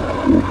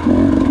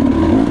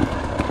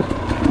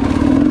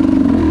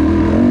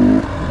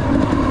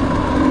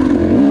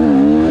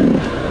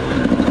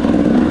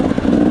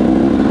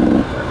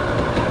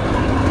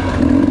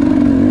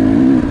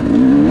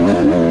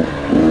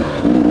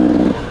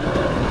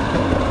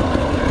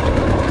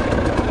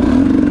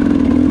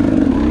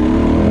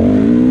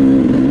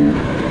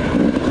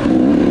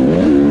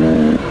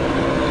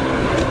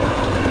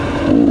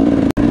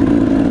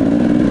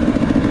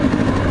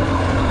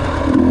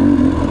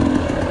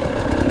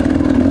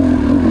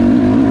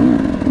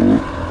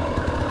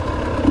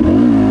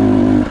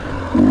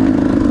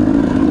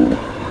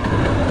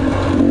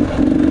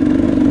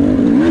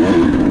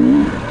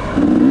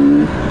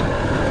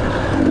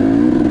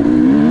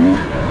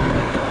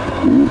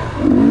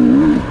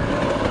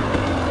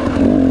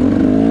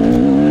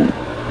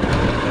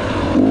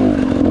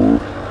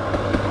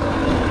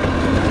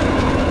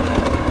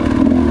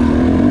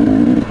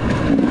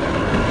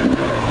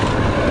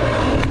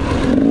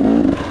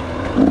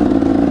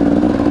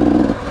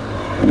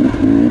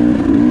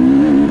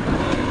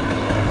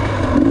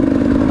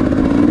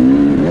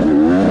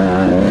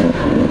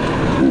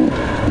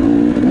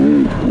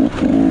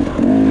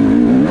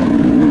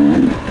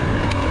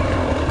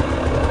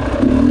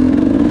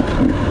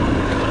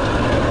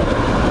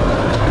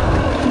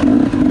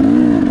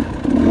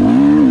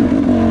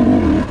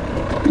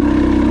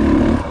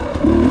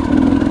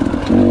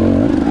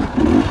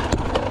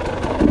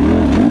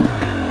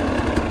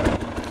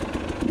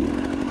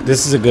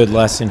 This is a good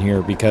lesson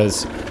here,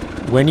 because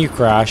when you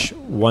crash,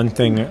 one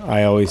thing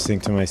I always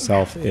think to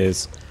myself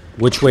is,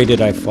 which way did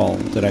I fall?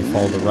 Did I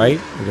fall the right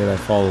or did I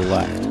fall the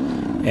left?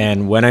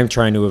 And when I'm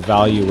trying to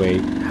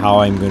evaluate how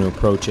I'm going to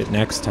approach it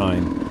next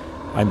time,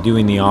 I'm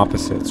doing the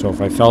opposite. So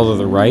if I fell to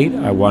the right,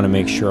 I want to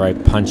make sure I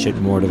punch it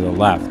more to the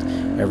left.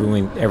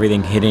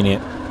 Everything hitting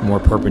it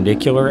more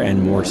perpendicular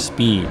and more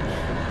speed.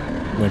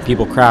 When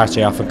people crash,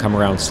 they often come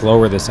around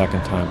slower the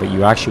second time, but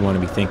you actually want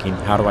to be thinking,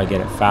 how do I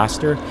get it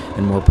faster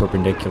and more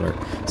perpendicular?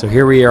 So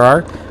here we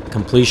are,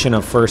 completion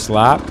of first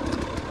lap.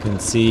 You can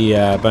see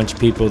a bunch of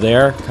people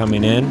there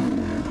coming in.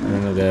 I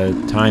don't know,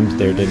 the times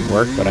there didn't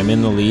work, but I'm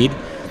in the lead.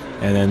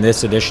 And then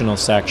this additional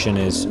section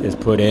is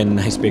put in,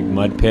 nice big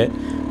mud pit.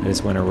 I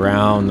just went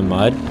around the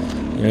mud.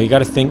 You got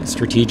to think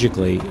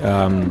strategically.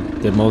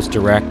 The most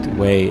direct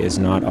way is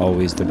not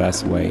always the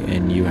best way,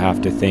 and you have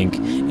to think,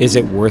 is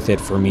it worth it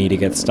for me to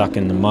get stuck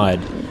in the mud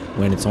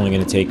when it's only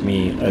going to take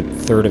me a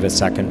third of a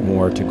second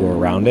more to go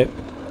around it?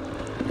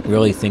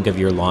 Really think of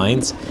your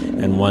lines.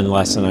 And one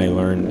lesson I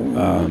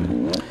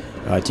learned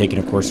taking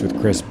a course with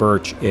Chris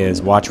Birch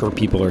is watch where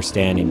people are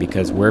standing,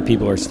 because where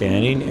people are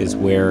standing is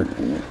where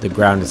the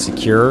ground is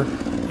secure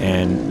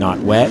and not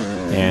wet,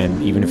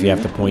 and even if you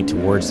have to point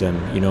towards them,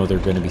 they're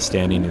going to be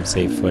standing in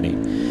safe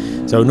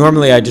footing. So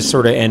normally I just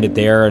sort of end it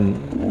there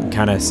and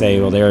kind of say,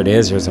 well, there it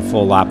is. There's a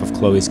full lap of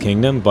Chloe's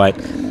Kingdom. But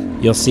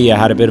you'll see I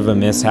had a bit of a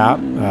mishap.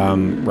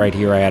 Right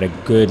here I had a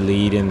good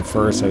lead in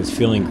first. I was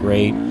feeling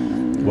great.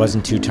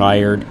 Wasn't too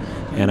tired.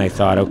 And I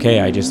thought, okay,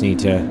 I just need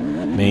to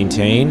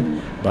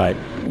maintain. But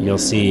you'll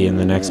see in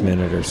the next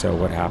minute or so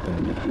what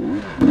happened.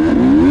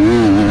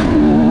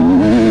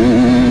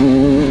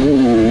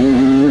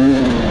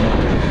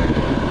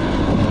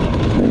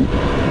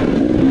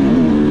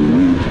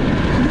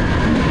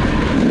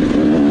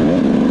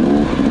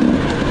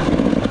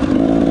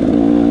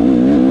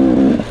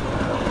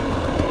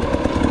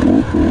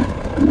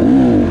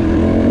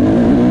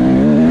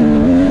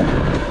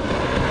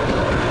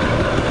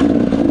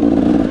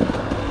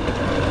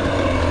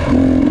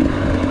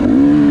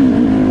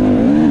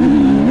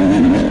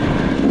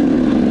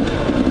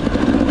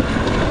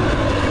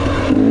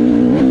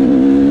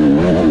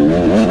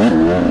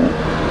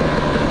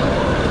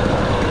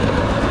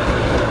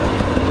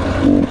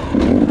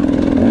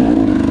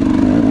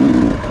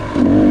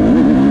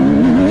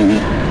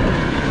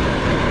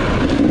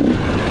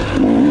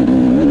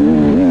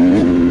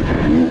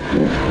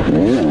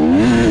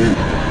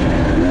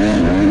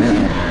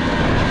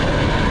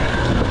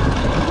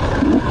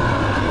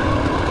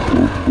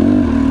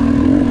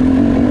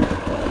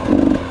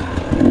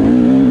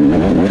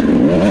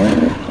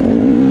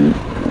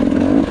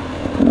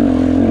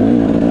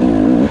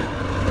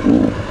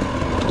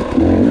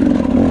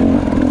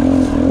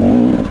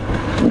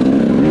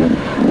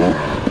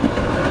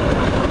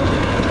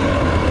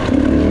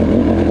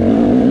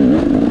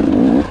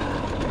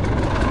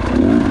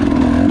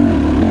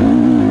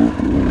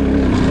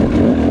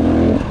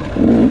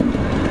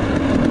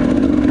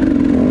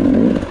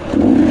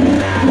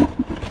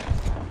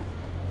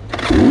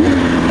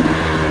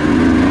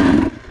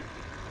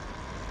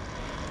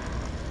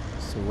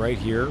 Right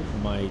here,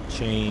 my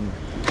chain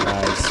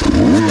has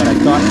what I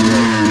thought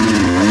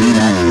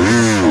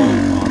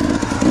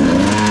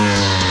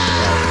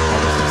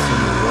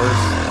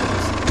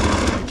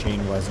my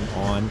chain wasn't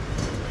on,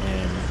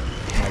 and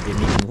I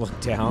didn't even look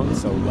down.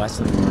 So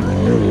lesson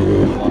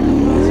learned.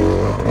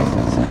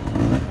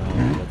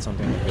 That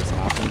something like this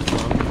happens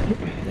from,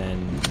 then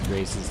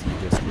races you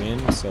just win.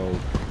 So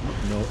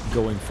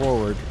going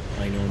forward,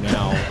 I know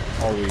now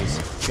always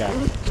check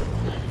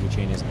the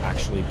chain is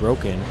actually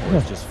broken or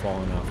it's just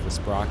fallen off the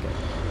sprocket.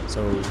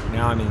 So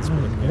now I'm in this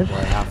predicament where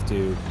I have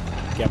to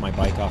get my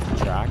bike off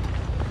the track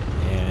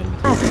and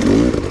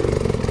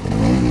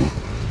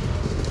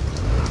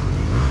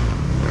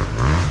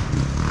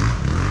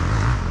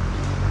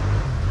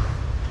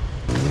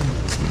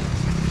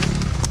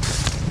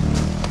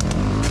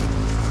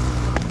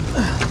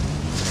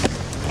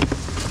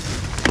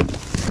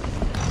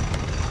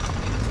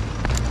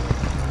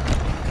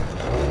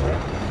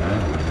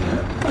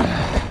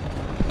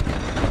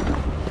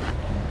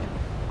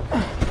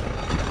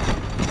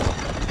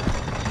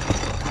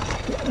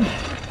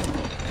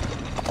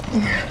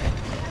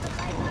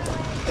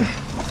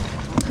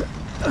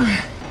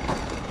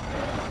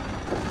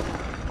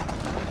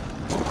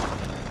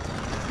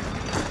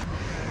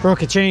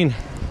broke a chain.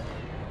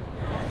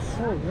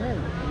 So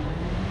good.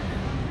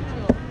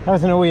 That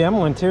was an OEM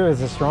one too. It's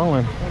a strong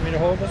one. Want me to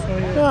hold this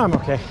one? No, I'm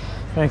okay.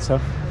 Thanks, so.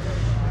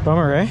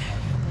 Bummer, eh?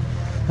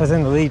 I was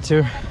in the lead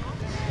too.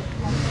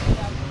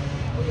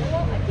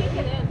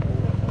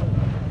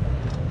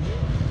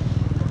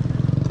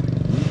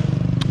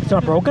 It's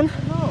not broken?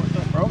 No, it's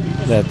not broken.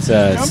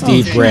 That's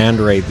Steve Brand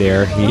right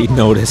there. He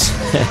noticed.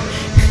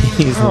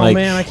 He's like,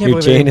 man, I can't your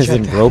believe I chain didn't check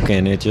isn't that.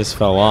 broken. It just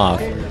fell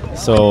off.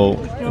 So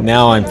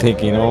now I'm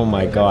thinking, oh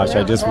my gosh,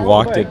 I just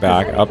walked it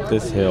back up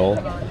this hill,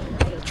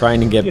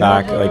 trying to get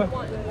back. Like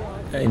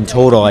in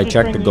total, I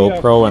checked the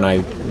GoPro, and I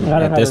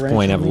at this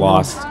point have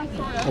lost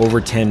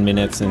over 10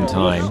 minutes in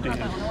time.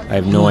 I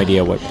have no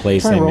idea what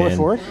place I'm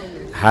in.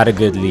 Had a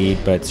good lead,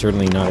 but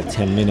certainly not a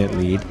 10-minute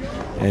lead.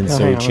 And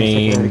so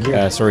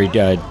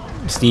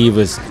Steve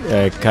was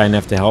kind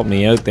enough to help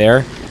me out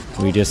there.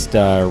 We just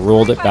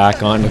rolled it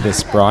back onto the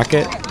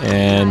sprocket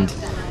and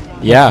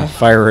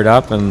fire it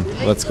up and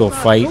let's go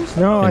fight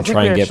and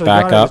try and get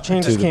back up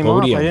to the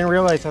podium. I didn't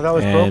realize that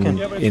was And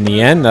broken. in the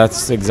end,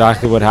 that's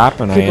exactly what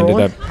happened. I ended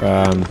up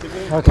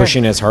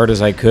pushing as hard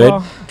as I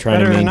could,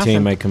 trying to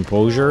maintain my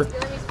composure.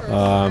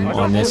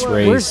 On this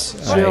race,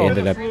 I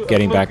ended up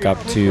getting back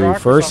up to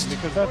first.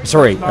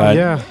 Sorry,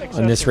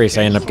 on this race,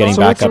 I ended up getting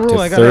back up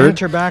to third.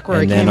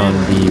 And then on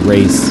the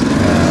race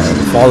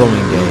the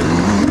following day,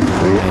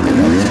 I ended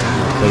up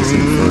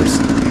placing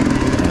first.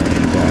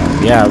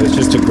 And it was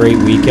just a great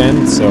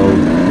weekend. So you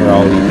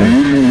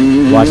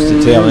can watch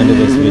the tail end of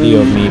this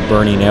video of me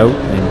burning out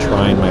and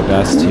trying my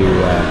best to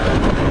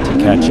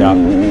catch up.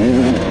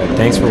 But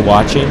thanks for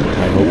watching.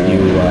 I hope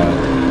you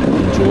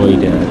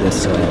enjoyed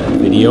this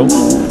video.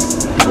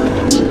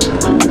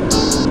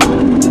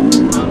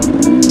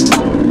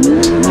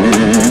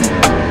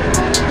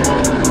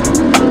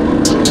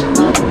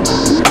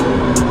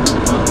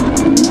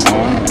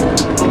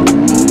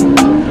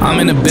 I'm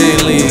in the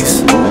big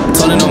leagues,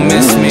 told her don't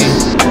miss me.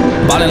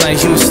 Ballin' like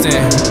Houston,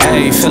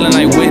 ayy, feeling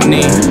like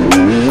Whitney.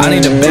 I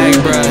need a bag,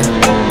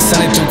 bruh,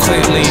 send it through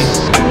quickly.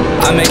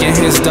 I'm making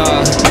his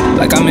dog,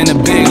 like I'm in the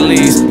big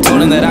leagues. Told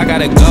him that I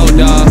gotta go,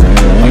 dog.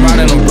 I'm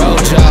riding a road,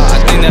 y'all.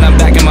 I think that I'm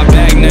back in my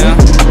bag now,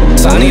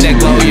 so I need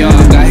that glow, y'all.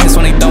 Got hits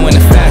when he throwing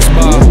the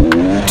fastball,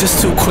 just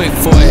too quick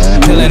for it.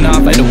 Peeling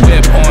off like the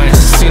whip orange.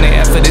 Seen the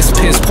F for this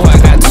piss poor. I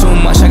got too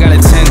much I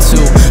gotta tend to.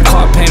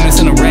 Car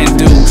payments and the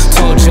rent due.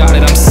 Told y'all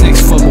that I'm 6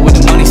 foot, but with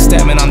the money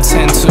stabbing I'm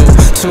 10 to.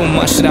 Too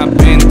much that I've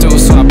been through,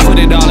 so I put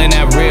it all in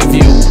that rear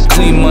view.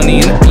 Clean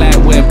money in a black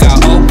whip. Got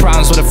old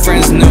problems with the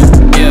friends new.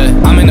 Yeah,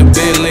 I'm in the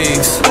big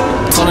leagues.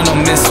 Told her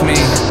don't miss me.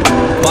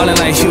 Ballin'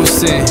 like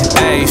Houston,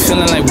 ayy,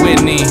 feeling like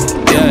Whitney.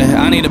 Yeah,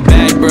 I need a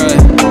bag,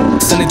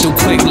 bruh. Send it through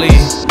quickly.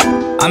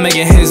 I'm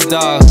making his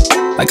dog,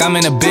 like I'm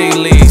in the big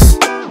leagues.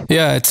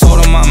 Yeah,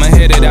 told him I'ma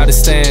hit it out the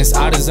stands.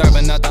 I deserve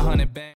another 100 bands.